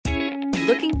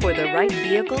Looking for the right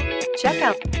vehicle? Check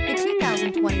out the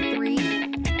 2023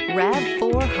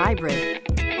 RAV4 Hybrid.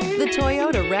 The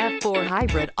Toyota RAV4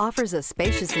 Hybrid offers a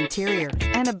spacious interior,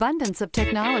 an abundance of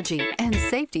technology, and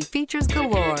safety features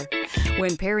galore.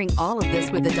 When pairing all of this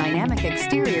with a dynamic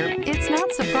exterior, it's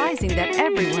not surprising that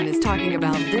everyone is talking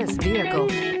about this vehicle.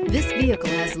 This vehicle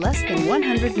has less than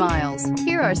 100 miles.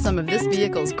 Here are some of this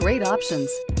vehicle's great options: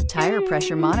 tire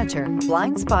pressure monitor,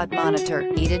 blind spot monitor,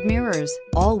 heated mirrors,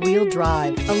 all-wheel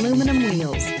drive, aluminum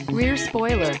wheels, rear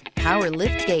spoiler, power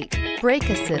lift gate, brake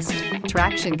assist,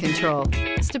 traction control,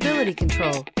 stability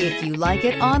control. If you like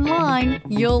it online,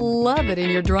 you'll love it in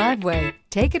your driveway.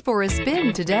 Take it for a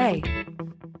spin today.